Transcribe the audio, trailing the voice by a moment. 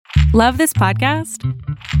Love this podcast?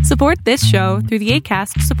 Support this show through the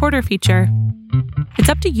Acast supporter feature. It's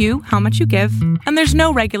up to you how much you give, and there's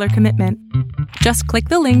no regular commitment. Just click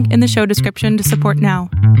the link in the show description to support now.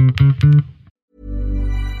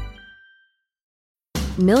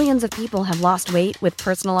 Millions of people have lost weight with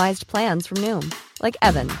personalized plans from Noom. Like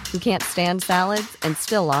Evan, who can't stand salads and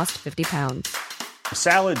still lost 50 pounds.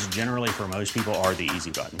 Salads generally for most people are the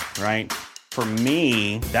easy button, right? For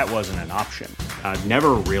me, that wasn't an option. I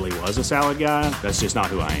never really was a salad guy. That's just not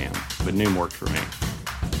who I am. But Noom worked for me.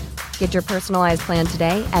 Get your personalized plan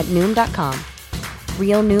today at Noom.com.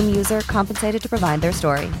 Real Noom user compensated to provide their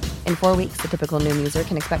story. In 4 weeks, the typical Noom user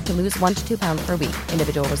can expect to lose 1 to 2 pounds per week.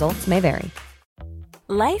 Individual results may vary.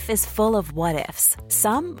 Life is full of what-ifs.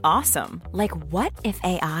 Some awesome, like what if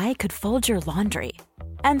AI could fold your laundry?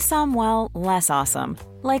 And some, well, less awesome,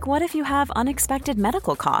 like what if you have unexpected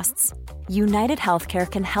medical costs? United Healthcare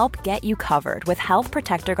can help get you covered with Health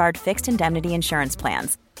Protector Guard fixed indemnity insurance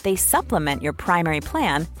plans. They supplement your primary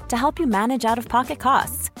plan to help you manage out-of-pocket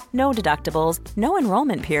costs. No deductibles, no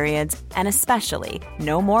enrollment periods, and especially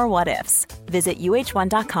no more what-ifs. Visit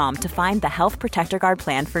uh1.com to find the Health Protector Guard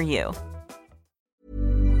plan for you.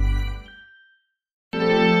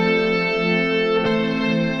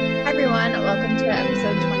 Hi everyone, welcome to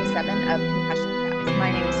episode 27 of Concussion Chats.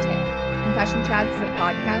 My name is Taylor. Concussion Chats is a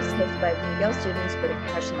podcast hosted by Yale students for the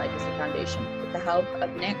Concussion Legacy Foundation with the help of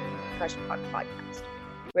Nick, Concussion Pod Podcast.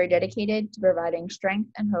 We're dedicated to providing strength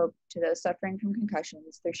and hope to those suffering from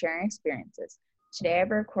concussions through sharing experiences. Today I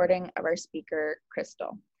have a recording of our speaker,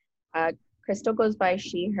 Crystal. Crystal goes by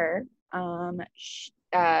she, her.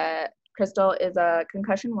 Crystal is a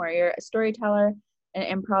concussion warrior, a storyteller, an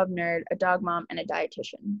improv nerd, a dog mom, and a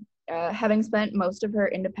dietitian. Having spent most of her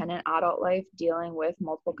independent adult life dealing with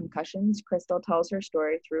multiple concussions, Crystal tells her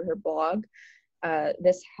story through her blog,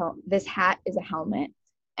 This Hat is a Helmet,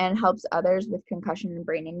 and helps others with concussion and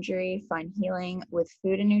brain injury find healing with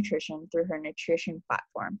food and nutrition through her nutrition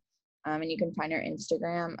platform. And you can find her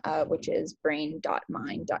Instagram, which is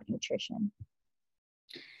brain.mind.nutrition.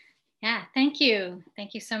 Yeah, thank you.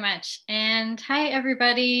 Thank you so much. And hi,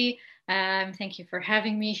 everybody. Thank you for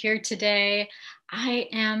having me here today. I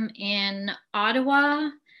am in Ottawa,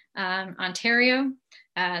 Ontario.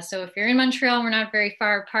 So if you're in Montreal, we're not very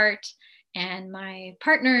far apart. And my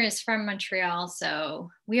partner is from Montreal,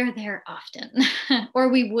 so we are there often, or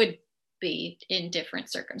we would be in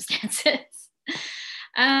different circumstances.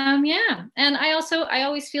 Yeah, and I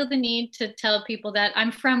always feel the need to tell people that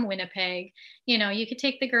I'm from Winnipeg. You know, you could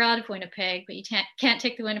take the girl out of Winnipeg, but you can't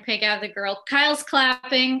take the Winnipeg out of the girl. Kyle's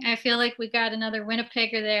clapping. I feel like we got another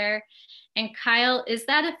Winnipegger there. And Kyle, is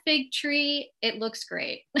that a fig tree? It looks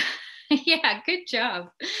great. Yeah, good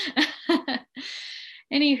job.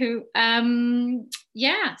 Anywho,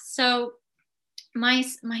 yeah, so my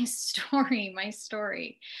story.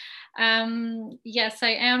 Yes,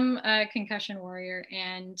 I am a concussion warrior,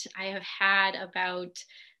 and I have had about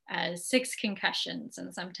 6 concussions,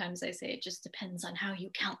 and sometimes I say it just depends on how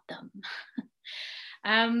you count them.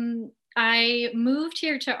 I moved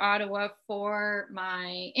here to Ottawa for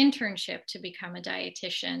my internship to become a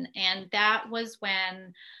dietitian, and that was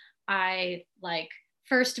when I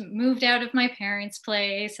first moved out of my parents'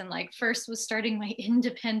 place and first was starting my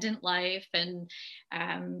independent life and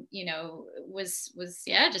was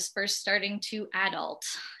just first starting to adult,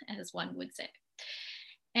 as one would say.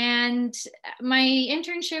 And my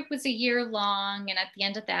internship was a year long, and at the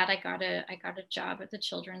end of that I got a job at the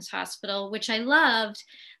Children's Hospital, which I loved,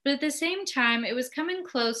 but at the same time it was coming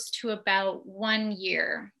close to about 1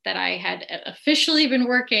 year that I had officially been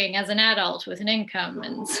working as an adult with an income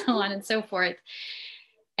and so on and so forth.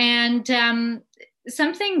 And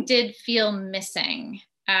something did feel missing.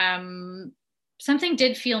 Something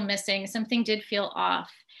did feel off.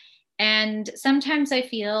 And sometimes I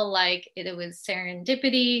feel like it was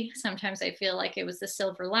serendipity. Sometimes I feel like it was the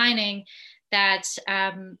silver lining that,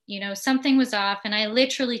 something was off, and I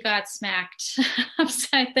literally got smacked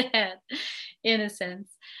upside the head, in a sense,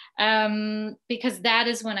 because that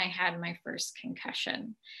is when I had my first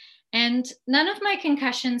concussion. And none of my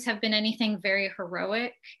concussions have been anything very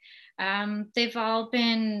heroic. They've all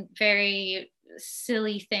been very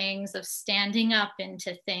silly things of standing up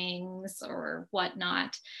into things or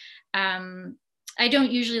whatnot. I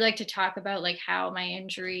don't usually like to talk about how my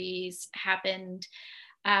injuries happened.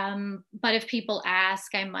 But if people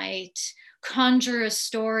ask, I might conjure a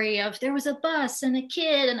story of there was a bus and a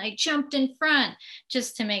kid and I jumped in front,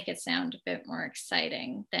 just to make it sound a bit more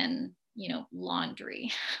exciting than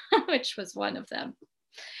laundry, which was one of them.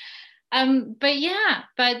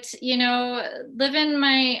 But living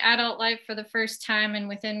my adult life for the first time, and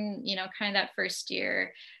within, kind of that first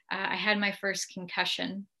year, I had my first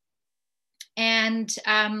concussion. And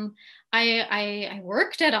I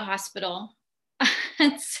worked at a hospital.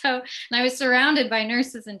 And I was surrounded by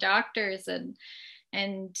nurses and doctors, and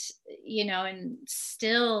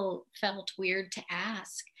still felt weird to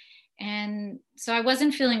ask. And so I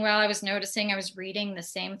wasn't feeling well. I was noticing I was reading the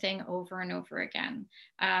same thing over and over again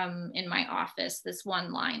in my office, this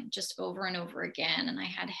one line just over and over again. And I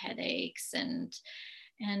had headaches and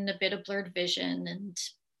a bit of blurred vision. And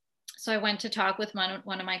so I went to talk with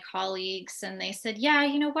one of my colleagues, and they said, yeah,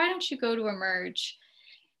 why don't you go to Emerge?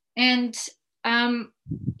 And,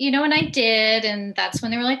 and I did. And that's when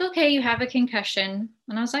they were like, okay, you have a concussion.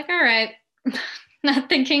 And I was like, all right, not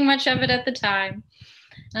thinking much of it at the time.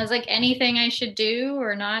 And I was like, anything I should do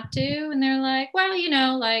or not do? And they're like, well,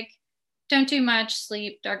 don't do much,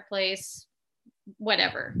 sleep, dark place,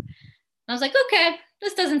 whatever. And I was like, okay,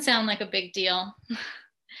 this doesn't sound like a big deal.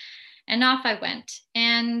 And off I went.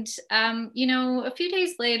 And, a few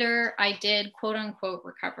days later, I did quote unquote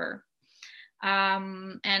recover.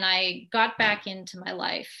 And I got back into my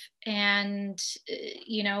life. And,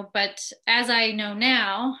 but as I know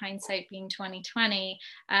now, hindsight being 2020,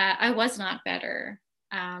 I was not better.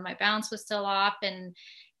 My balance was still off, and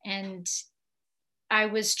I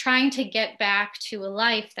was trying to get back to a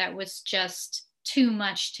life that was just too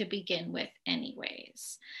much to begin with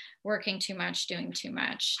anyways. Working too much, doing too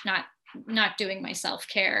much, not doing my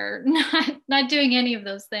self-care, not doing any of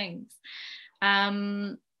those things.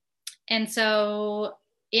 And so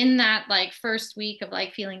in that first week of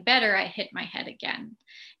feeling better, I hit my head again.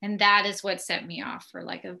 And that is what set me off for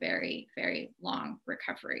a very, very long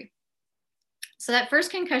recovery. So that first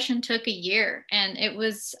concussion took a year, and it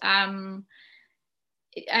was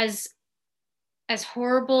as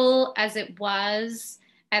horrible as it was.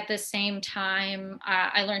 At the same time,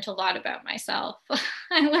 I learned a lot about myself.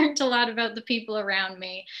 I learned a lot about the people around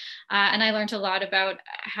me. And I learned a lot about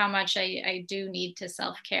how much I do need to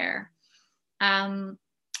self-care. I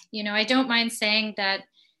don't mind saying that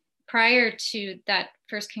prior to that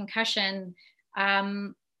first concussion,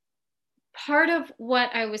 part of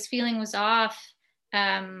what I was feeling was off.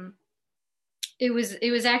 It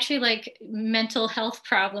was actually mental health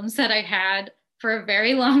problems that I had for a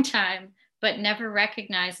very long time, but never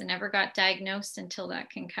recognized and never got diagnosed until that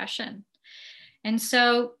concussion. And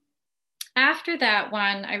so after that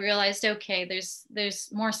one, I realized, okay, there's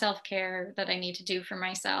more self-care that I need to do for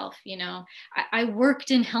myself. I worked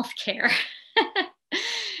in healthcare.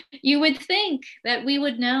 You would think that we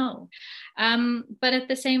would know. But at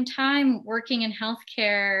the same time, working in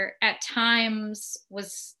healthcare at times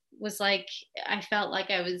was I felt like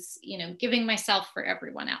I was, giving myself for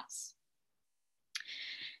everyone else.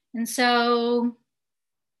 And so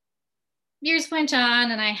years went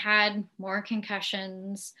on, and I had more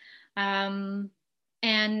concussions. And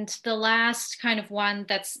the last kind of one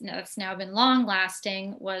that's now been long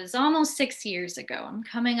lasting was almost 6 years ago. I'm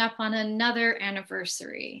coming up on another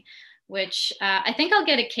anniversary, which I think I'll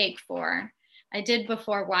get a cake for. I did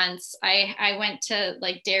before once. I went to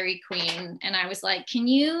Dairy Queen, and I was like, can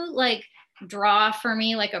you draw for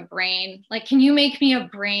me a brain? Can you make me a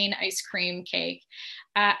brain ice cream cake?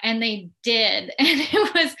 And they did. And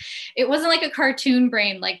it wasn't like a cartoon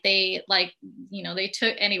brain. They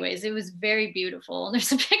took, anyways, it was very beautiful. And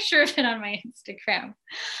there's a picture of it on my Instagram.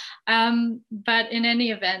 But in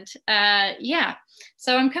any event, yeah.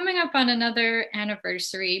 So I'm coming up on another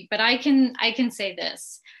anniversary, but I can say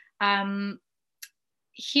this,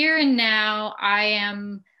 here and now, I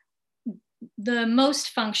am the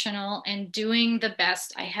most functional and doing the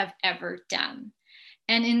best I have ever done.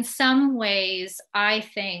 And in some ways, I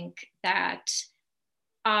think that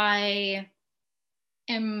I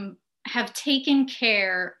have taken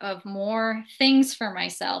care of more things for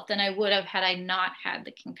myself than I would have had I not had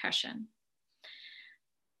the concussion.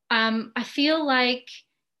 I feel like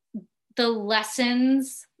the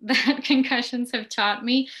lessons that concussions have taught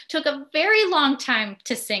me took a very long time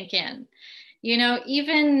to sink in.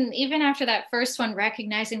 Even after that first one,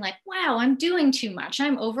 recognizing wow, I'm doing too much.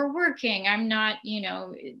 I'm overworking. I'm not,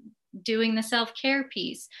 doing the self-care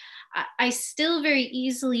piece. I still very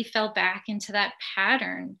easily fell back into that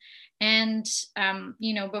pattern. And,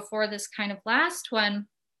 before this kind of last one,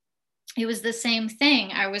 it was the same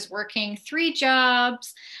thing. I was working 3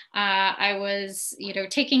 jobs. I was,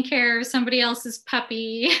 taking care of somebody else's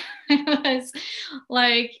puppy.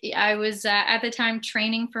 I was at the time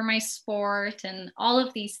training for my sport and all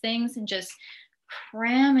of these things, and just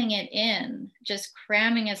cramming it in, just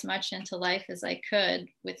cramming as much into life as I could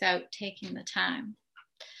without taking the time.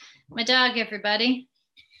 My dog, everybody.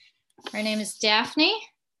 Her name is Daphne.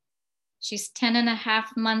 She's 10 and a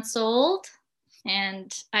half months old.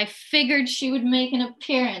 and I figured she would make an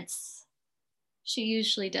appearance. She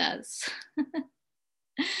usually does.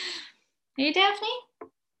 Hey, Daphne?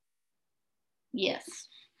 Yes.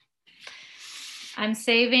 I'm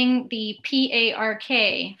saving the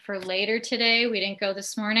PARK for later today. We didn't go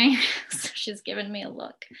this morning, so she's given me a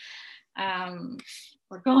look.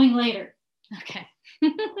 We're going later. Okay.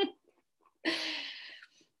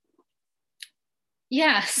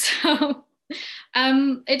 Yeah, so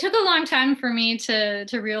it took a long time for me to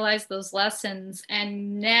realize those lessons,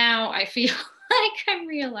 and now I feel like I'm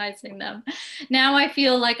realizing them. Now I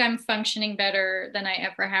feel like I'm functioning better than I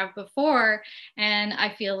ever have before, and I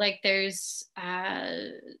feel like there's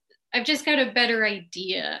I've just got a better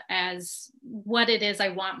idea as what it is I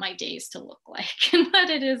want my days to look like and what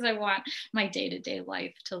it is I want my day-to-day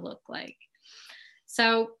life to look like.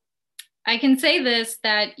 So I can say this,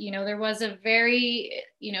 that, there was a very,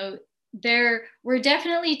 there were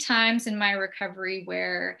definitely times in my recovery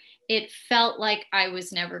where it felt like I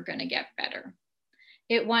was never going to get better.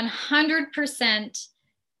 It 100%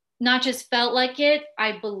 not just felt like it,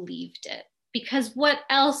 I believed it. Because what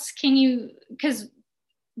else can you, because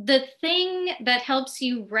the thing that helps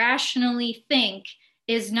you rationally think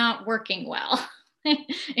is not working well in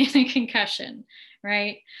a concussion,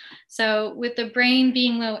 right? So with the brain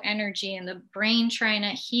being low energy and the brain trying to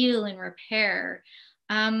heal and repair,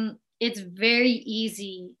 it's very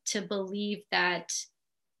easy to believe that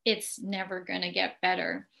it's never going to get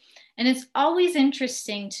better. And it's always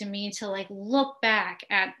interesting to me to look back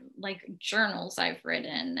at journals I've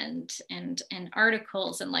written and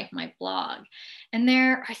articles and my blog. And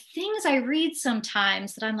there are things I read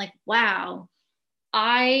sometimes that I'm like, wow,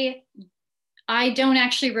 I don't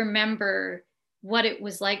actually remember what it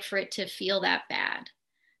was like for it to feel that bad.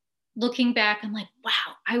 Looking back, I'm like,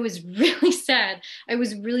 wow, I was really sad. I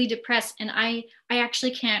was really depressed. And I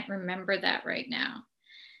actually can't remember that right now.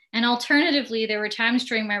 And alternatively, there were times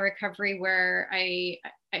during my recovery where I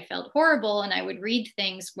felt horrible, and I would read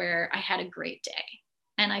things where I had a great day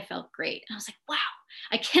and I felt great. And I was like, wow,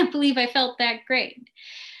 I can't believe I felt that great.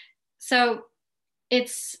 So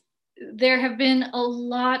there have been a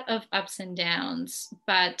lot of ups and downs,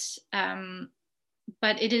 but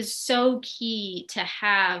it is so key to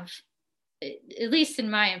have, at least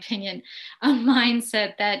in my opinion, a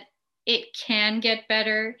mindset that it can get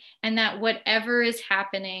better, and that whatever is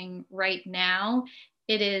happening right now,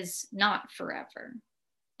 it is not forever.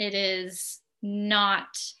 It is not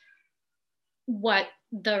what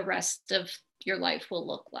the rest of your life will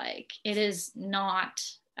look like. It is not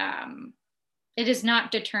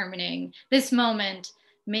determining. This moment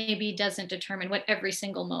maybe doesn't determine what every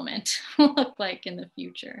single moment will look like in the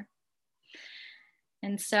future.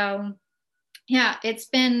 And so, yeah, it's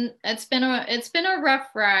been a rough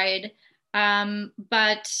ride,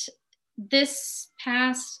 but this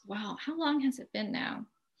past, wow, how long has it been now?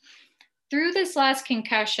 Through this last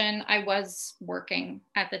concussion, I was working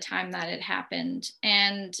at the time that it happened,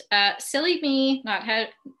 and silly me, at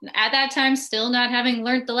that time still not having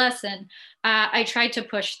learned the lesson, I tried to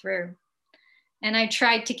push through, and I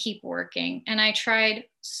tried to keep working, and I tried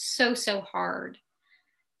so hard.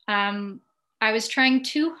 I was trying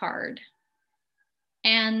too hard.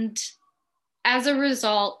 And as a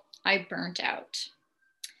result, I burnt out.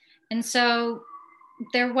 And so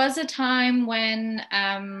there was a time when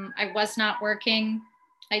I was not working.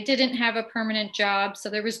 I didn't have a permanent job, so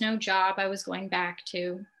there was no job I was going back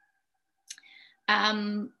to.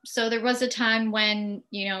 So there was a time when,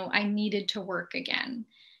 I needed to work again.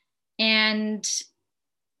 And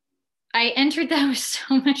I entered that with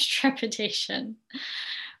so much trepidation.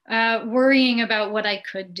 Worrying about what I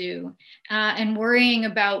could do, and worrying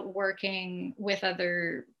about working with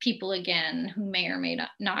other people again who may or may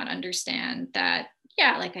not understand that,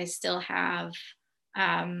 yeah, I still have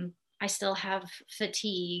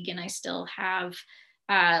fatigue, and I still have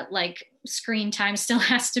screen time still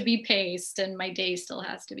has to be paced, and my day still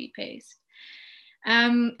has to be paced.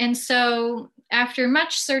 And so after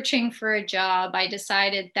much searching for a job, I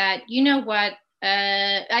decided that, you know what,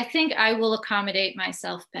 I think I will accommodate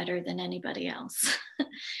myself better than anybody else.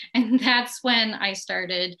 And that's when I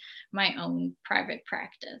started my own private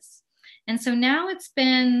practice. And so now it's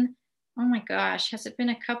been, oh my gosh, has it been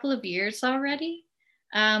a couple of years already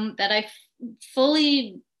that I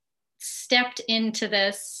fully stepped into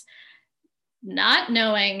this, not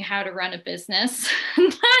knowing how to run a business,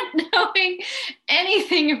 not knowing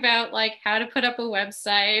anything about how to put up a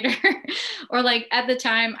website, or at the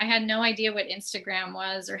time I had no idea what Instagram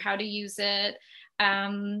was or how to use it.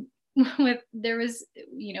 There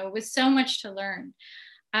was so much to learn.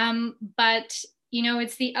 But you know,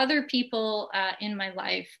 it's the other people in my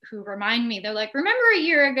life who remind me. They're like, remember a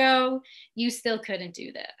year ago, you still couldn't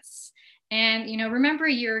do this. And, you know, remember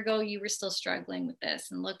a year ago, you were still struggling with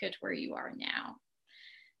this, and look at where you are now.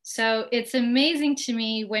 So it's amazing to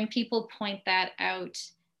me when people point that out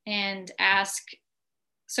and ask,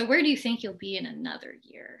 so where do you think you'll be in another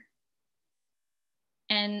year?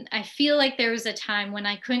 And I feel like there was a time when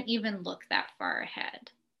I couldn't even look that far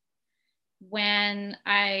ahead, when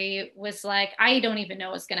I was like, I don't even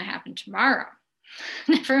know what's going to happen tomorrow,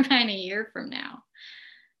 never mind a year from now.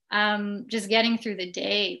 Just getting through the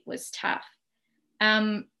day was tough.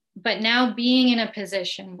 But now being in a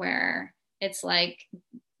position where it's like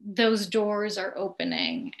those doors are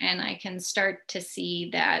opening and I can start to see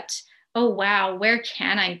that, oh, wow, where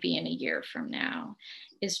can I be in a year from now,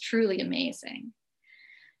 is truly amazing.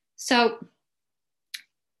 So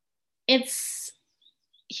it's,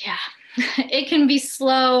 yeah, it can be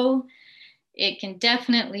slow. It can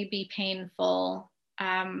definitely be painful.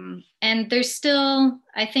 And there's still,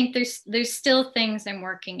 I think there's still things I'm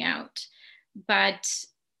working out, but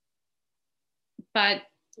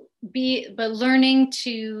learning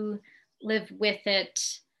to live with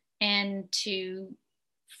it and to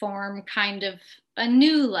form kind of a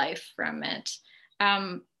new life from it.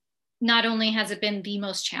 Not only has it been the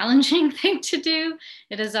most challenging thing to do,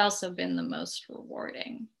 it has also been the most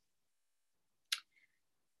rewarding.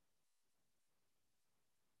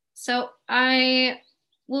 So I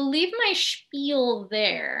will leave my spiel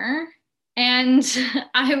there, and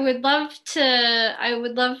I would love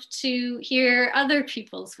to hear other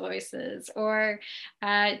people's voices, or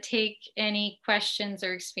take any questions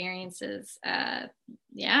or experiences.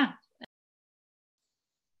 Yeah.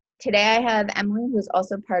 Today I have Emily, who's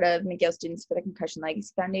also part of McGill Students for the Concussion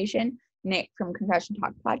Legacy Foundation, Nick from Concussion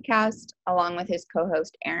Talk podcast, along with his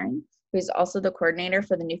co-host Aaron, who is also the coordinator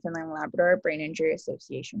for the Newfoundland Labrador Brain Injury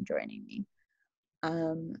Association, joining me.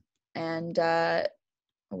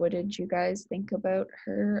 What did you guys think about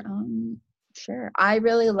her share? I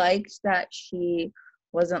really liked that she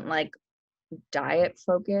wasn't like diet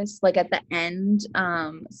focused. Like at the end,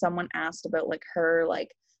 someone asked about like her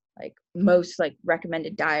like most like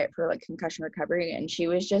recommended diet for like concussion recovery, and she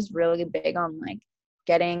was just really big on like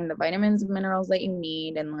getting the vitamins and minerals that you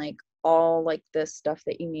need and like all like the stuff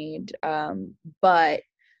that you need, but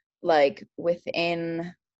like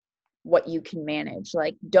within what you can manage.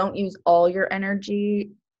 Like don't use all your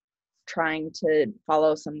energy trying to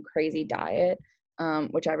follow some crazy diet,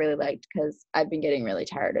 which I really liked, because I've been getting really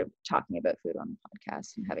tired of talking about food on the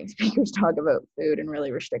podcast and having speakers talk about food and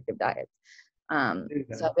really restrictive diets.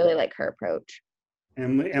 So I really like her approach.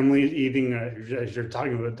 Emily's eating, as you're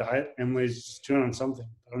talking about diet, Emily's chewing on something.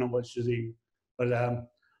 I don't know what she's eating. But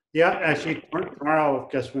yeah, actually, tomorrow,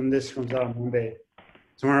 I guess when this comes out on Monday,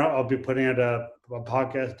 tomorrow I'll be putting out a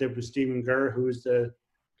podcast with Stephen Gurr, who's the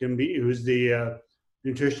nutritionist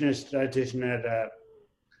dietitian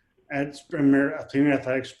at Premier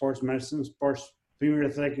Athletic Sports Medicine, Premier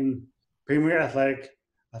Athletic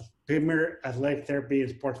Therapy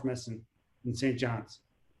and Sports Medicine in St. John's.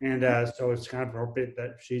 And so it's kind of appropriate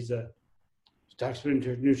that she talks about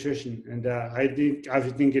nutrition. And I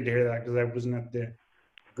obviously didn't get to hear that because I wasn't at the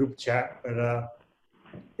group chat. But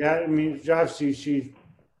yeah, I mean, obviously she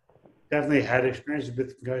definitely had experience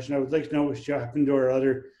with concussion. I would like to know what happened to her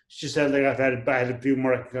other. She said like I had a few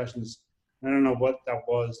more concussions. I don't know what that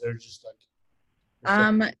was. They're just like.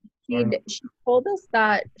 She told us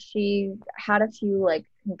that she had a few like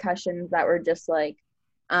concussions that were just like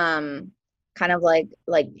kind of like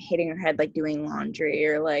hitting her head, like doing laundry,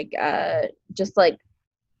 or like just like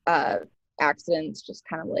accidents, just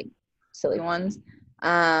kind of like silly ones.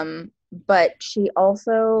 But she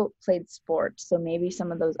also played sports, so maybe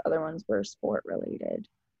some of those other ones were sport related.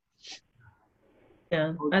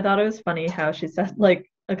 Yeah, I thought it was funny how she said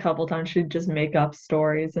like a couple times she'd just make up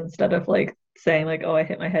stories instead of like saying like, oh, I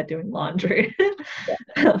hit my head doing laundry.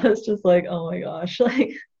 I was just like, oh my gosh,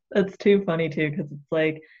 like that's too funny too, because it's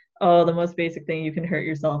like, oh, the most basic thing you can hurt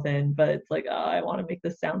yourself in, but it's like, oh, I want to make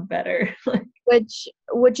this sound better.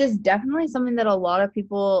 which is definitely something that a lot of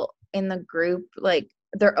people in the group, like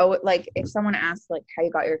they're like, if someone asks like how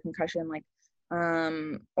you got your concussion, like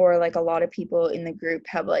or like a lot of people in the group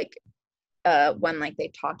have like when like they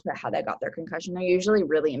talked about how they got their concussion, they're usually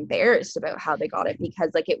really embarrassed about how they got it, because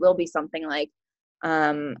like it will be something like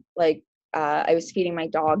I was feeding my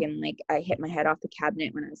dog and like I hit my head off the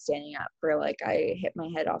cabinet when I was standing up, or like I hit my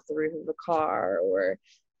head off the roof of a car, or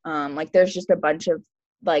like there's just a bunch of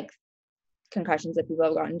like concussions that people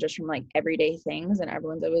have gotten just from like everyday things, and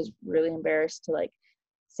everyone's always really embarrassed to like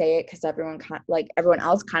say it because everyone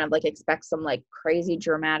else kind of like expects some like crazy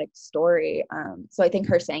dramatic story. So I think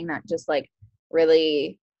her saying that just like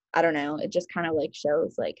really, I don't know, it just kind of like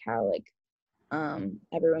shows like how like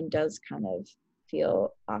everyone does kind of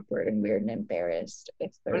feel awkward and weird and embarrassed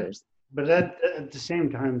if there's. But at the same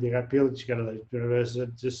time, they got people that you gotta like.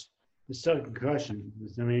 It's still a concussion.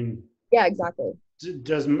 I mean. Yeah, exactly. It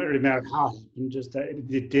doesn't really matter how it happened, just that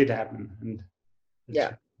it did happen, and yeah.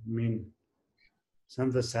 I mean,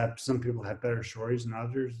 some people have better stories than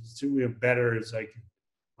others. Better is like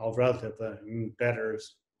all relative. I mean, better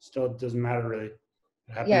is still doesn't matter really. It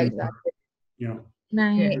happened, yeah, exactly. You know,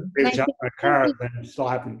 I shot in a car, then it still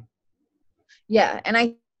happened. Yeah, and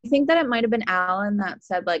I think that it might have been Alan that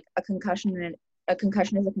said like a concussion is a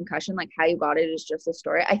concussion. Like how you got it is just a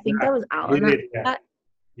story. I think that was Alan that said that.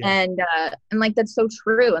 Yeah. And like that's so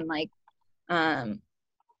true, and like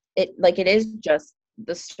it is just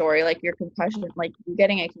the story, like your concussion, like you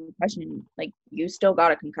getting a concussion, like you still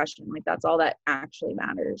got a concussion, like that's all that actually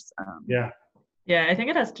matters. Yeah, I think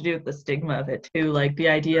it has to do with the stigma of it too, like the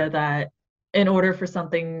idea that in order for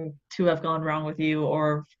something to have gone wrong with you,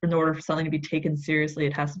 or in order for something to be taken seriously,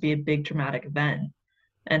 it has to be a big traumatic event.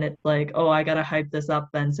 And it's like, oh, I gotta hype this up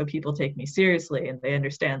then so people take me seriously and they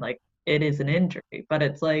understand like it is an injury. But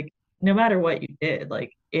it's like, no matter what you did,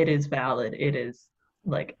 like it is valid. It is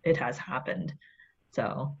like, it has happened.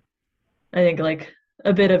 So I think like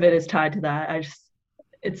a bit of it is tied to that.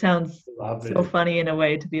 It sounds so funny in a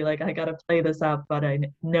way to be like, I gotta play this up, but I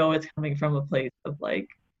know it's coming from a place of like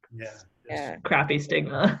crappy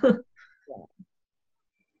stigma.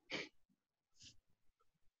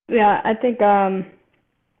 Yeah, I think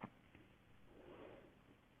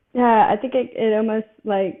I think it almost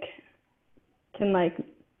like can like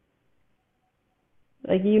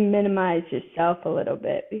you minimize yourself a little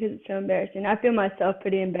bit because it's so embarrassing. I feel myself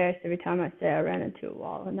pretty embarrassed every time I say I ran into a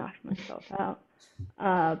wall and knocked myself out.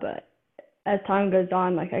 But as time goes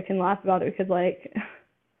on, like I can laugh about it because like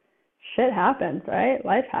shit happens, right?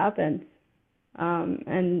 Life happens.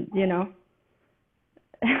 And you know,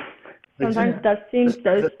 sometimes stuff seems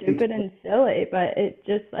so stupid and silly, but it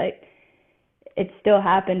just like, it still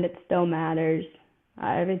happened. It still matters.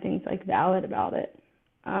 Everything's like valid about it.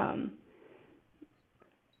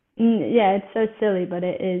 Yeah, it's so silly, but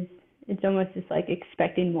it's almost just like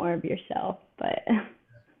expecting more of yourself, but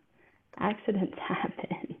accidents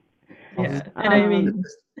happen. Yeah, and I mean,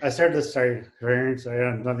 I started this career, so I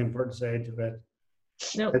have nothing important to say to it.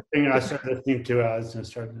 No. I started listening to.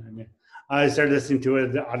 I started listening to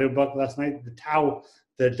the audiobook last night. The Tao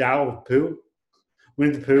of Pooh,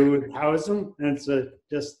 Winnie the Pooh Taoism, and it's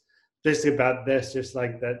just basically about this, just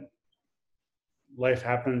like that. Life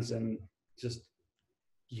happens, and just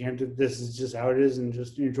you can't do this. Is just how it is, and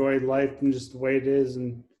just enjoy life and just the way it is,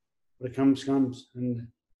 and what comes, and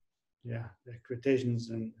yeah, the expectations,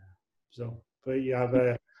 and so. But yeah, but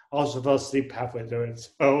I also fell asleep halfway through it,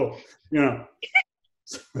 so you know.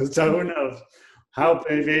 So who knows? How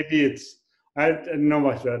maybe it's I don't know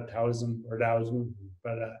much about Taoism,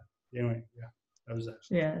 but anyway, yeah, that was it.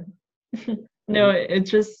 Yeah. No,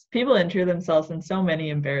 it's just people injure themselves in so many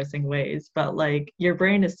embarrassing ways, but like your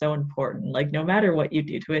brain is so important. Like no matter what you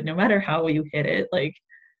do to it, no matter how you hit it, like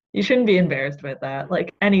you shouldn't be embarrassed with that.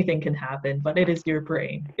 Like anything can happen, but it is your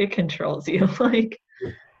brain. It controls you. Like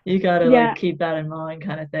you gotta like keep that in mind,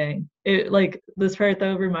 kind of thing. It like this part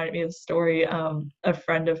though reminded me of a story. A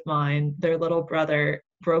friend of mine, their little brother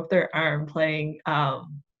broke their arm playing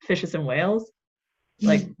Fishes and Whales,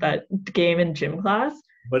 like that game in gym class.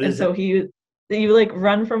 So you like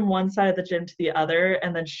run from one side of the gym to the other,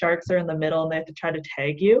 and then sharks are in the middle and they have to try to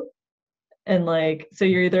tag you. And like, so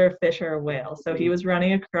you're either a fish or a whale. So he was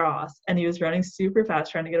running across and he was running super fast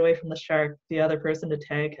trying to get away from the shark, the other person to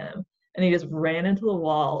tag him. And he just ran into the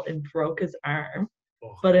wall and broke his arm.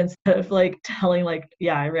 Oh. But instead of like telling like,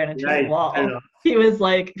 yeah, I ran into the wall, he was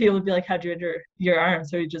like, people would be like, how'd you injure your arm?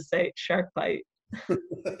 So he'd just say shark bite. That's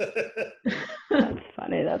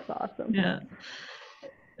funny. That's awesome. Yeah.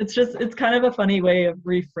 It's kind of a funny way of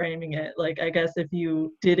reframing it. Like, I guess if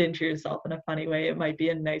you did injure yourself in a funny way, it might be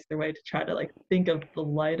a nicer way to try to like think of the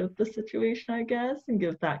light of the situation, I guess, and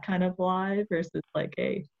give that kind of lie versus like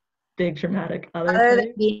a big dramatic other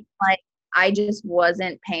than being like, I just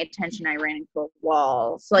wasn't paying attention. I ran into a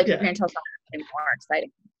wall. So like, you can tell something more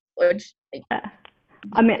exciting, which.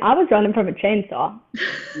 I mean, I was running from a chainsaw.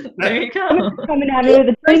 There you go. Coming at me with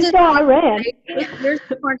a chainsaw, I ran. Yours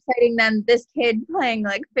is more exciting than this kid playing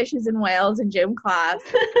like Fishes and Whales in gym class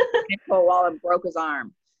into a wall and broke his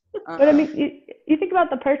arm. But I mean, you think about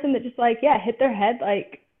the person that just like, hit their head,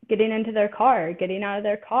 like getting into their car, getting out of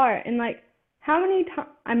their car. And like, how many times,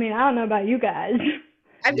 I mean, I don't know about you guys,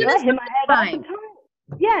 I've done I this hit my head all the time.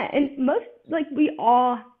 time. Yeah, and most, like, we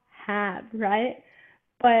all have, right?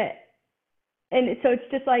 But, and so it's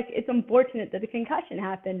just like, it's unfortunate that the concussion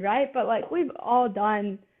happened, right? But like, we've all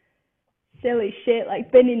done silly shit,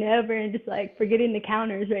 like bending over and just like forgetting the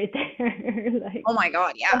counters right there. Like, Oh my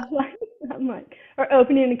God, yeah. I'm like, or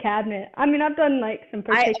opening a cabinet. I mean, I've done like some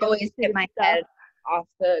I particularly always hit my stuff. head off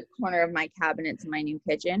the corner of my cabinets in my new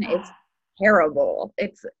kitchen. It's terrible.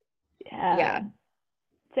 It's yeah.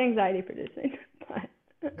 It's anxiety producing. But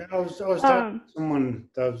I was talking to someone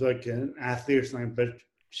that was like an athlete or something, but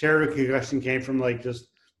shared a concussion came from like just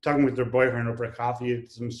talking with their boyfriend over a coffee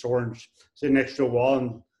at some store and sitting next to a wall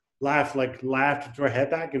and laughed to throw her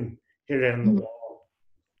head back and hit it on the wall.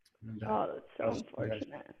 And, that's so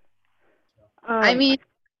unfortunate. I mean,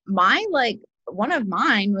 one of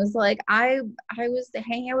mine was like I was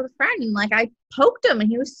hanging out with a friend and like I poked him and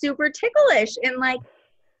he was super ticklish and like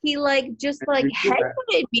he like just like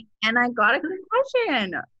headbutted me and I got a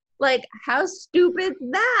concussion. Like, how stupid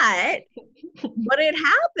that? But it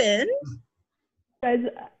happened. Guys,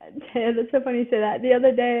 that's so funny you say that. The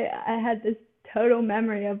other day I had this total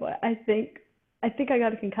memory of what I think I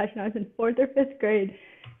got a concussion. I was in 4th or 5th grade.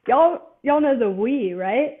 Y'all know the Wii,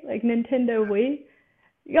 right? Like Nintendo Wii.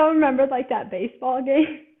 Y'all remember like that baseball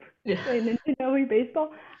game? Yeah. Like Nintendo Wii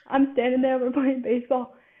baseball. I'm standing there, we're playing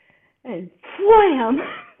baseball, and wham!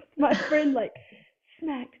 My friend like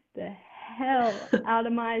smacked the hell out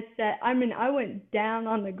of my set. I mean, I went down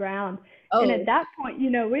on the ground. Oh. And at that point,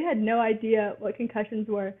 we had no idea what concussions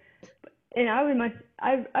were. And I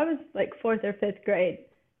was like 4th or 5th grade,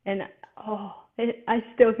 and I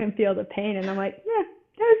still can feel the pain. And I'm like, yeah,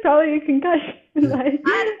 that was probably a concussion. Like,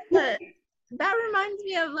 that reminds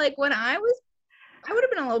me of like when I would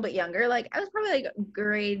have been a little bit younger. Like I was probably like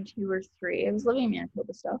grade 2 or 3. I was living in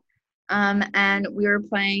Manitoba still. And we were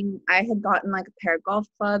playing. I had gotten like a pair of golf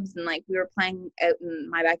clubs, and like we were playing out in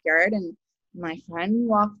my backyard, and my friend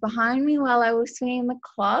walked behind me while I was swinging the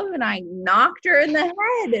club, and I knocked her in the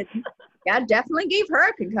head. And yeah, definitely gave her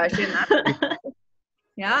a concussion.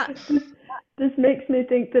 Yeah. This makes me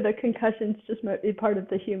think that a concussion's just might be part of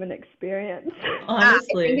the human experience.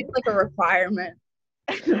 Honestly. I think it's like a requirement.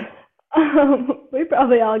 We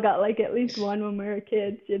probably all got like at least one when we were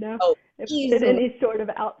kids, Oh, if we did any sort of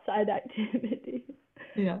outside activity.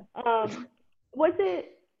 Yeah. Was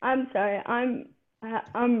it? I'm sorry.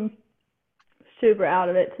 I'm super out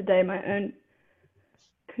of it today. My own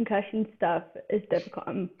concussion stuff is difficult.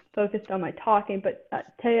 I'm focused on my talking, but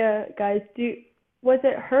Taya, guys, was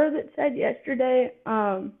it her that said yesterday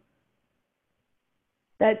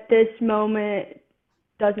that this moment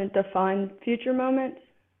doesn't define future moments?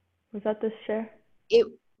 Was that this share? It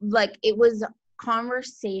was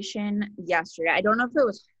conversation yesterday. I don't know if it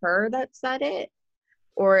was her that said it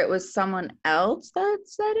or it was someone else that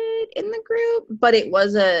said it in the group, but it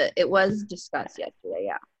was discussed yesterday.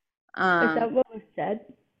 Yeah. Is that what was said?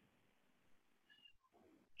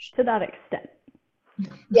 To that extent.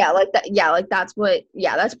 Yeah, like that. Yeah, like that's what.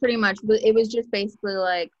 Yeah, that's pretty much. It was just basically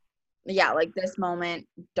like, yeah, like this moment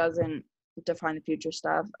doesn't define the future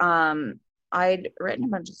stuff. I'd written a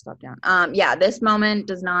bunch of stuff down. Yeah, this moment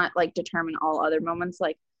does not like determine all other moments.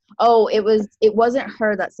 Like, it wasn't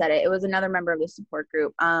her that said it. It was another member of the support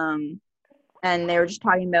group. And they were just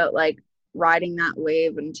talking about like riding that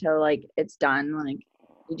wave until like it's done. Like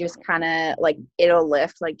you just kind of like it'll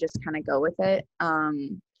lift. Like just kind of go with it.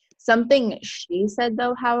 Something she said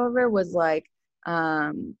though, however, was like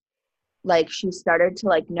she started to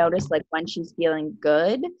like notice like when she's feeling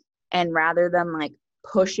good, and rather than like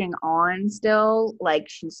pushing on still, like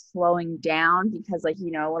she's slowing down because like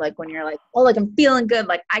like when you're like, oh, like I'm feeling good,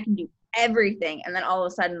 like I can do everything, and then all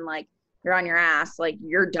of a sudden like you're on your ass, like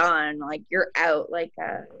you're done, like you're out. Like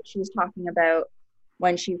she was talking about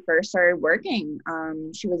when she first started working,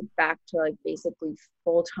 she was back to like basically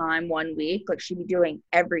full-time 1 week, like she'd be doing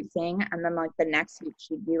everything, and then like the next week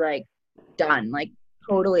she'd be like done, like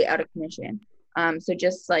totally out of commission. So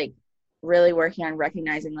just like really working on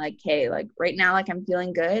recognizing like, hey, like right now like I'm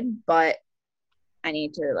feeling good, but I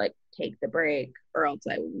need to like take the break or else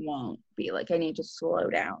I won't be, like I need to slow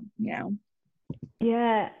down,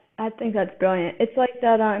 Yeah, I think that's brilliant. It's like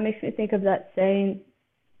that, it makes me think of that saying,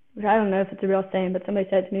 which I don't know if it's a real saying, but somebody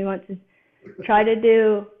said to me once, is try to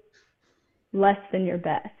do less than your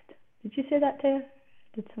best. Did you say that, Taya?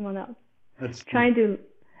 Did someone else? That's trying to,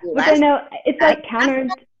 which I know, it's like counter.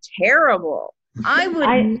 Terrible. I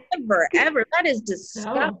would never, ever. That is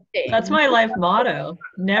disgusting. No, that's my life motto.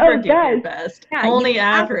 Never give your best. Yeah, only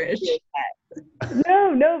average.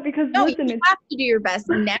 No, because listen, you have to do your best.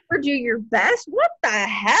 Never do your best. What the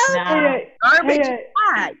hell? Nah. Garbage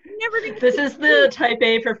that? You never did. This is the type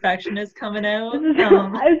A perfectionist coming out. I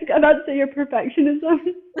was about to say your perfectionism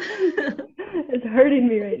is hurting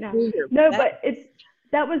me right now. No, but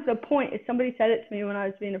that was the point. If somebody said it to me when I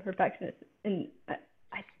was being a perfectionist, and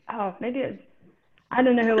maybe it was, I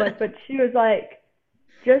don't know who it was, but she was like,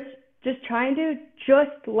 just try and do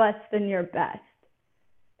just less than your best.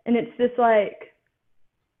 And it's just like,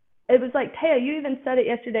 it was like, Taya, you even said it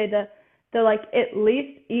yesterday, the like, at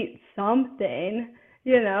least eat something,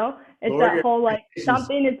 you know? It's that whole like,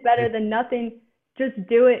 something is better than nothing. Just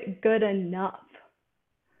do it good enough.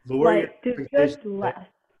 Like, do just less.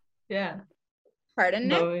 Yeah. Pardon,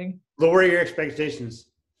 Nick? Lower your expectations.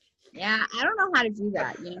 Yeah, I don't know how to do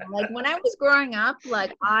that. You know, like when I was growing up,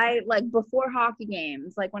 like before hockey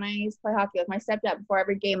games, like when I used to play hockey with my stepdad, before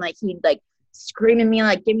every game, like he'd like scream at me,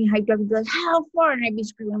 like get me hyped up and be like, how far? And I'd be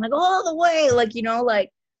screaming like all the way. Like, you know,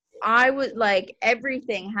 like I would like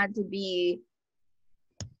everything had to be,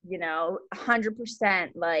 you know,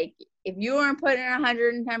 100%. Like if you weren't putting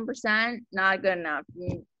in 110%, not good enough.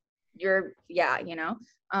 You're, you know.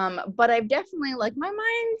 But I've definitely, like, my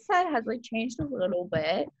mindset has like changed a little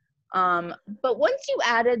bit. But once you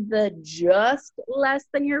added the just less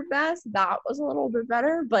than your best, that was a little bit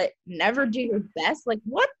better. But never do your best. Like,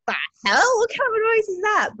 what the hell? What kind of advice is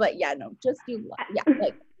that? But yeah, no, just do less. Yeah,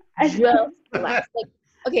 like just less. Like,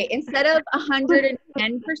 okay, instead of 110%,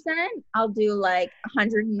 I'll do like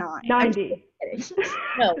 109. 90.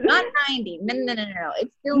 No, not 90. No.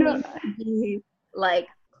 It still needs to be like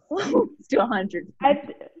close to 100.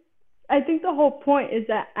 I think the whole point is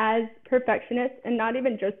that as perfectionists, and not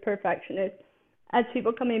even just perfectionists, as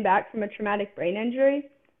people coming back from a traumatic brain injury,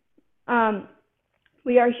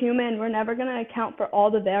 we are human. We're never going to account for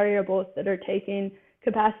all the variables that are taking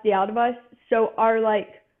capacity out of us. So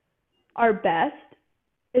our best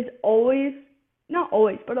is always, not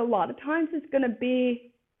always, but a lot of times it's going to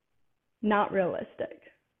be not realistic,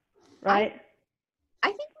 right? I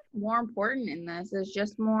think what's more important in this is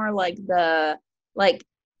just more like the, like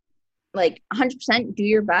 100% do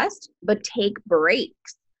your best, but take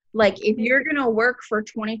breaks. Like if you're going to work for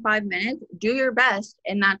 25 minutes, do your best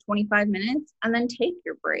in that 25 minutes and then take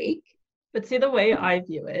your break. But see, the way I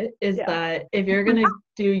view it is that if you're going to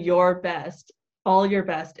do your best, all your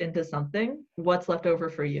best into something, what's left over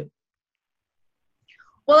for you?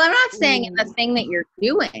 Well, I'm not saying in the thing that you're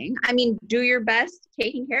doing. I mean, do your best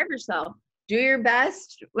taking care of yourself. Do your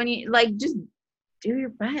best when you, like, just do your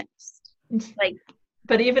best. Like,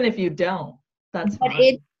 but even if you don't, that's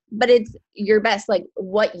fine. But it's your best, like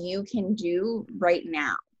what you can do right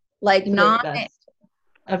now. Like not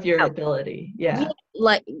of your ability. Yeah.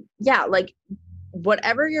 Like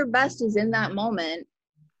whatever your best is in that moment,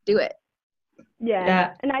 do it.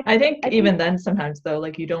 Yeah. And I think even then sometimes though,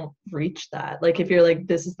 like you don't reach that. Like if you're like,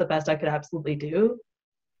 this is the best I could absolutely do,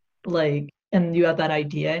 like, and you have that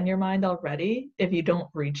idea in your mind already, if you don't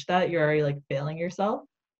reach that, you're already like failing yourself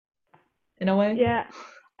in a way. Yeah.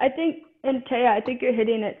 I think, and Taya, I think you're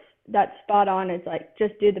hitting it that spot on. It's like,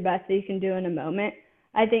 just do the best that you can do in a moment.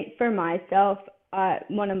 I think for myself,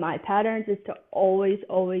 one of my patterns is to always,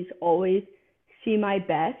 always, always see my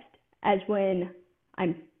best as when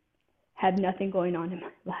I have nothing going on in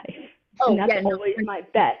my life. And that's always my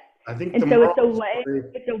best. I think and so it's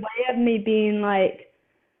a way of me being like,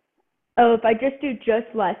 oh, if I just do just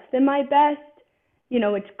less than my best, you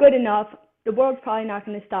know, it's good enough. The world's probably not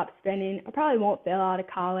going to stop spinning. I probably won't fail out of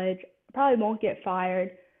college. I probably won't get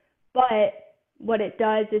fired. But what it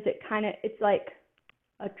does is it's like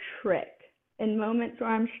a trick in moments where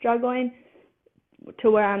I'm struggling,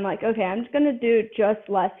 to where I'm like, okay, I'm just going to do just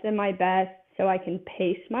less than my best so I can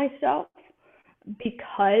pace myself.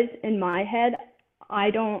 Because in my head, I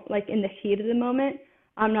don't, like in the heat of the moment,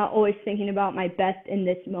 I'm not always thinking about my best in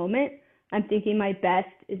this moment. I'm thinking my best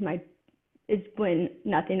is when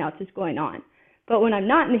nothing else is going on. But when I'm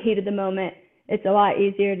not in the heat of the moment, it's a lot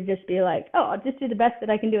easier to just be like, oh, I'll just do the best that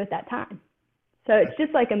I can do at that time. So it's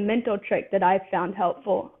just like a mental trick that I've found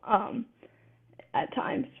helpful at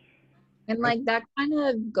times. And like that kind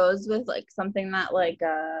of goes with like something that like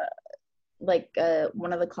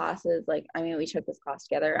one of the classes, like, I mean, we took this class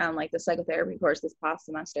together on like the psychotherapy course this past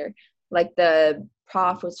semester. Like the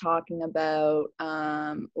prof was talking about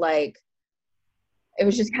like, it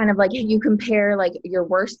was just kind of like you compare like your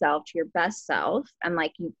worst self to your best self, and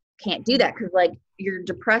like you can't do that because like your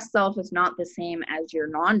depressed self is not the same as your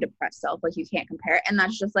non-depressed self. Like you can't compare it. And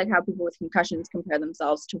that's just like how people with concussions compare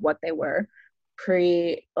themselves to what they were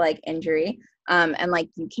pre like injury. And like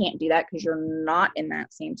you can't do that because you're not in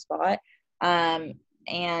that same spot.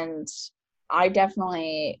 And I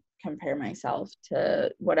definitely compare myself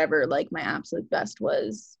to whatever like my absolute best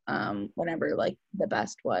was, whenever like the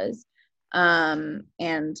best was, and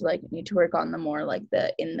like need to work on the more like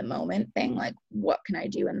the in the moment thing, like what can I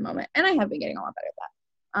do in the moment, and I have been getting a lot better at that.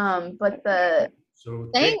 But the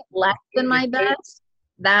saying less than my best,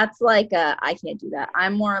 that's like I can't do that.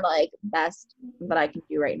 I'm more like best that I can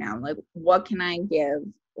do right now. Like what can I give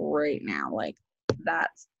right now? Like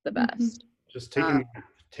that's the best. Just taking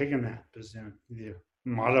that is the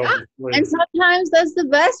motto. And sometimes that's the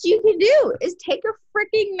best you can do is take a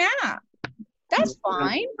freaking nap. That's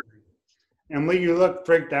fine. Emily, you look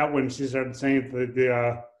freaked out when she started saying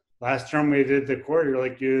the last term we did the court. You're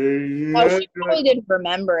like, she probably didn't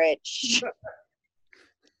remember it.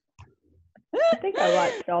 I think I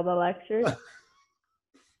watched all the lectures.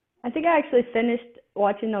 I think I actually finished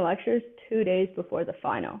watching the lectures 2 days before the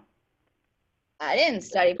final. I didn't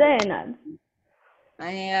study.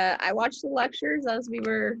 I watched the lectures as we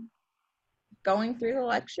were going through the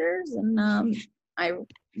lectures, and I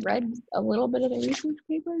read a little bit of the research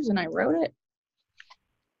papers, and I wrote it.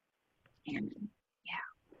 And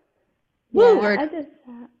I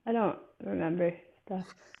don't remember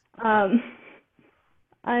stuff. I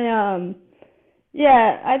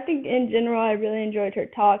think in general I really enjoyed her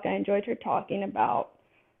talk. I enjoyed her talking about,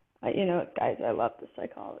 guys, I love the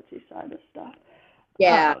psychology side of stuff.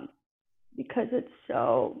 Yeah. Because it's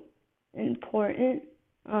so important.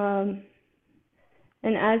 And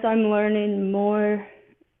as I'm learning more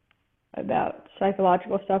about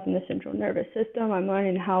psychological stuff in the central nervous system, I'm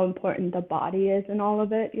learning how important the body is in all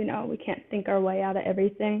of it. We can't think our way out of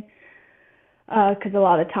everything. Because a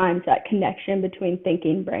lot of times that connection between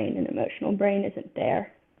thinking brain and emotional brain isn't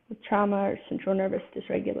there with trauma or central nervous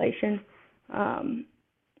dysregulation. And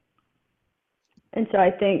so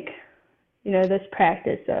I think, this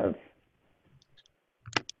practice of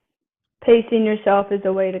pacing yourself is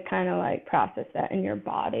a way to kind of like process that in your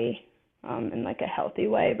body in like a healthy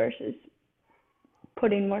way versus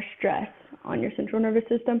putting more stress on your central nervous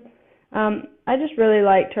system. I just really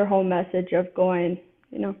liked her whole message of going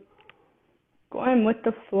with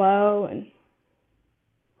the flow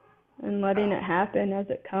and letting it happen as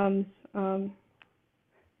it comes. I've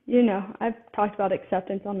talked about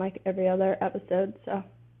acceptance on like every other episode, so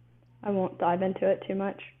I won't dive into it too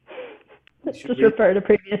much. Just refer to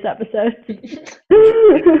previous episodes.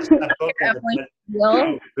 Listen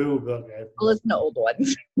to old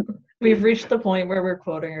ones. We've reached the point where we're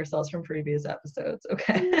quoting ourselves from previous episodes.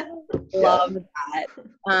 Okay. Love that.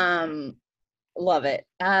 Love it.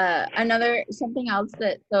 Something else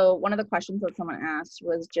so one of the questions that someone asked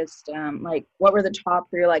was just like, what were the top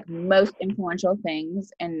 3 like most influential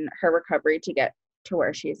things in her recovery to get to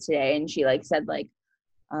where she is today? And she like said like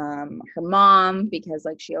her mom, because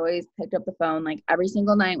like she always picked up the phone like every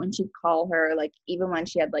single night when she'd call her, like even when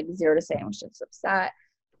she had like zero to say and was just upset.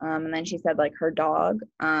 And then she said like her dog,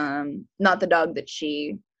 not the dog that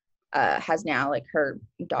she has now, like her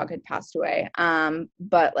dog had passed away,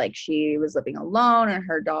 but like she was living alone, and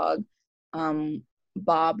her dog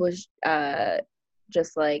Bob was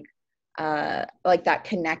just like that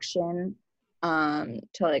connection to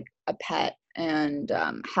like a pet, and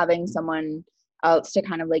having someone else to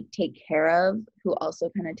kind of like take care of who also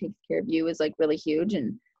kind of takes care of you is like really huge.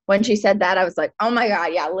 And when she said that, I was like, oh my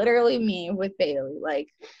god, yeah, literally me with Bailey, like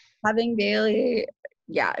having Bailey,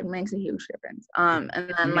 yeah, it makes a huge difference. And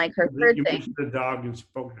then like her third thing, the dog, and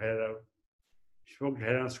spoke her head out. She spoke her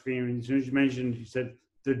head on screen, and as soon as you mentioned, you said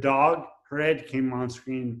the dog, her head came on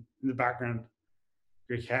screen in the background.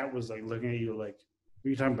 Your cat was like looking at you like, what are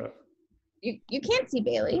you talking about? You can't see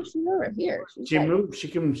Bailey. She's over here. She moves. She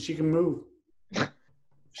can move.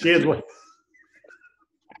 She is what?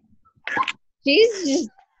 She's just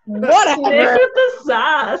whatever. Nick with the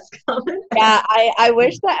sass coming. Yeah, I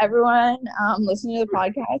wish that everyone listening to the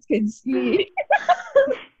podcast could see.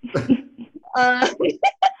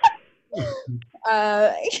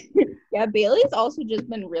 Yeah, Bailey's also just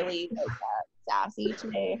been really like sassy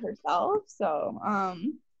today herself. So,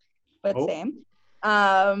 same.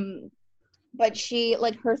 But she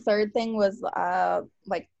like her third thing was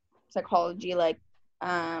like psychology, like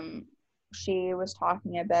she was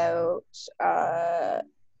talking about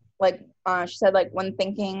she said like when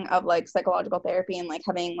thinking of like psychological therapy and like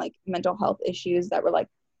having like mental health issues that were like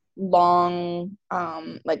long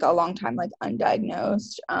like a long time like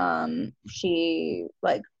undiagnosed, she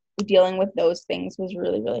like dealing with those things was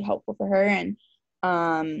really, really helpful for her. And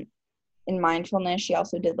in mindfulness, she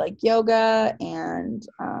also did like yoga, and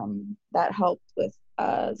that helped with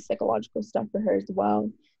psychological stuff for her as well.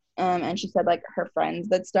 And she said like her friends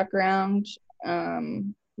that stuck around,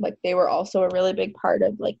 like they were also a really big part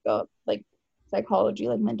of like the like psychology,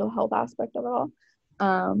 like mental health aspect of it all.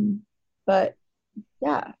 But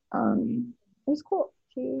yeah, it was cool.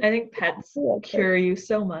 I think pets cure you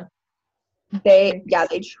so much. They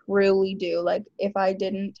truly do. Like, if I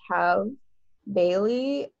didn't have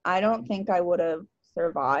Bailey, I don't think I would have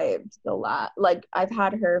survived like, I've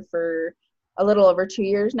had her for a little over 2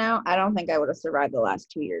 years now. I don't think I would have survived the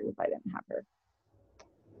last 2 years if I didn't have her.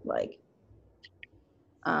 Like,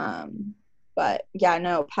 but yeah,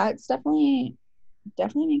 no, pets definitely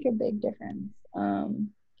make a big difference.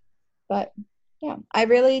 But yeah, I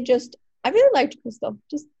really liked Crystal.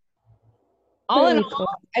 Just all in all,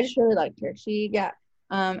 I just really liked her.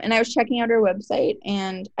 And I was checking out her website,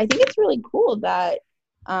 and I think it's really cool that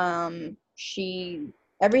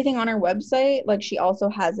everything on her website, like, she also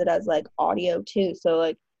has it as like audio too, so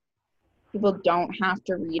like people don't have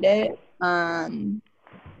to read it and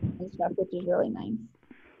stuff, which is really nice.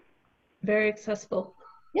 Very accessible.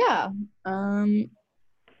 Yeah. I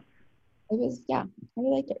really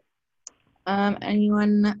liked it.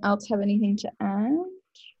 Anyone else have anything to add?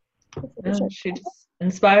 She just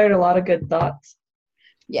inspired a lot of good thoughts.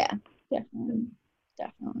 Yeah, definitely.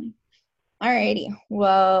 Alrighty.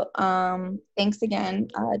 Well, thanks again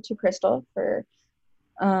to Crystal for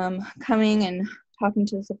coming and talking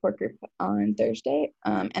to the support group on Thursday.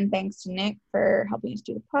 And thanks to Nick for helping us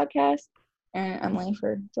do the podcast, and Emily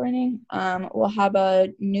for joining. We'll have a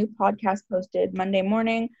new podcast posted Monday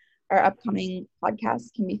morning. Our upcoming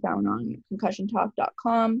podcasts can be found on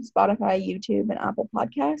concussiontalk.com, Spotify, YouTube, and Apple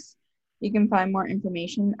Podcasts. You can find more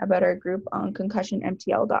information about our group on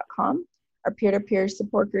concussionmtl.com. Our peer-to-peer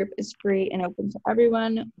support group is free and open to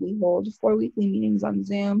everyone. We hold 4 weekly meetings on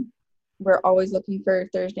Zoom. We're always looking for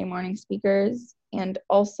Thursday morning speakers. And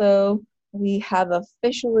also, we have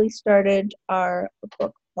officially started our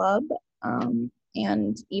book club.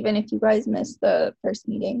 And even if you guys missed the first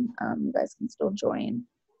meeting, you guys can still join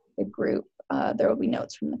the group. There will be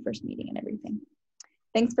notes from the first meeting and everything.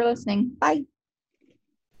 Thanks for listening. Bye.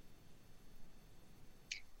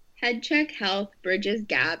 HeadCheck Health bridges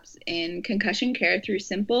gaps in concussion care through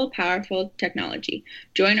simple, powerful technology.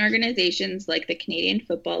 Join organizations like the Canadian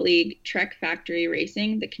Football League, Trek Factory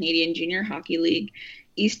Racing, the Canadian Junior Hockey League,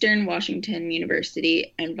 Eastern Washington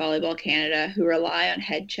University, and Volleyball Canada, who rely on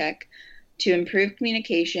HeadCheck to improve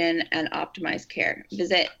communication and optimize care.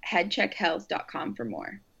 Visit headcheckhealth.com for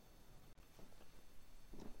more.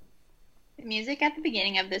 The music at the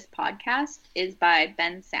beginning of this podcast is by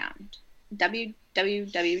Bensound.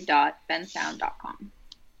 www.bensound.com.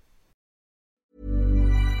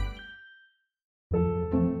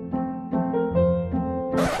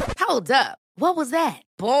 Hold up. What was that?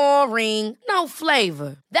 Boring. No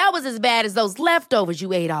flavor. That was as bad as those leftovers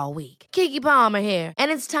you ate all week. Keke Palmer here,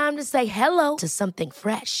 and it's time to say hello to something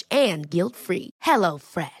fresh and guilt-free. Hello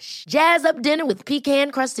Fresh. Jazz up dinner with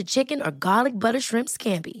pecan-crusted chicken or garlic butter shrimp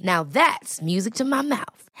scampi. Now that's music to my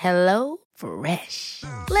mouth. Hello Fresh.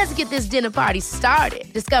 Let's get this dinner party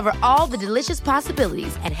started. Discover all the delicious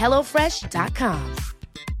possibilities at HelloFresh.com.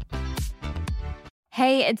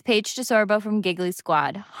 Hey, it's Paige DeSorbo from Giggly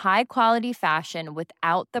Squad. High quality fashion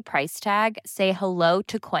without the price tag. Say hello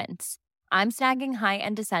to Quince. I'm snagging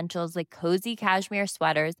high-end essentials like cozy cashmere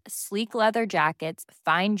sweaters, sleek leather jackets,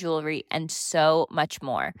 fine jewelry, and so much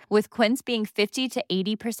more. With Quince being 50 to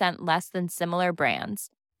 80% less than similar brands.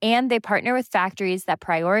 And they partner with factories that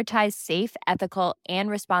prioritize safe, ethical, and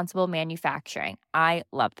responsible manufacturing. I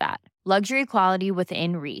love that. Luxury quality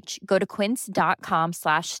within reach. Go to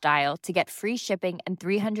quince.com/style to get free shipping and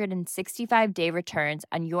 365-day returns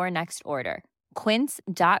on your next order.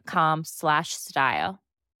 Quince.com/style.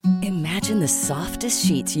 Imagine the softest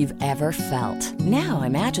sheets you've ever felt. Now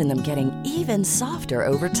imagine them getting even softer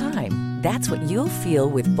over time. That's what you'll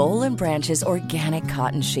feel with Boll & Branch's organic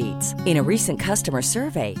cotton sheets. In a recent customer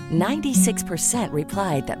survey, 96%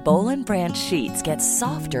 replied that Boll & Branch sheets get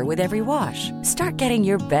softer with every wash. Start getting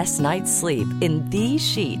your best night's sleep in these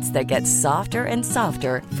sheets that get softer and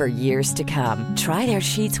softer for years to come. Try their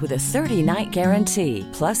sheets with a 30-night guarantee.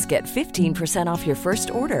 Plus, get 15% off your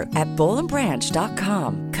first order at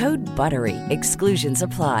bollandbranch.com. Code BUTTERY. Exclusions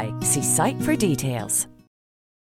apply. See site for details.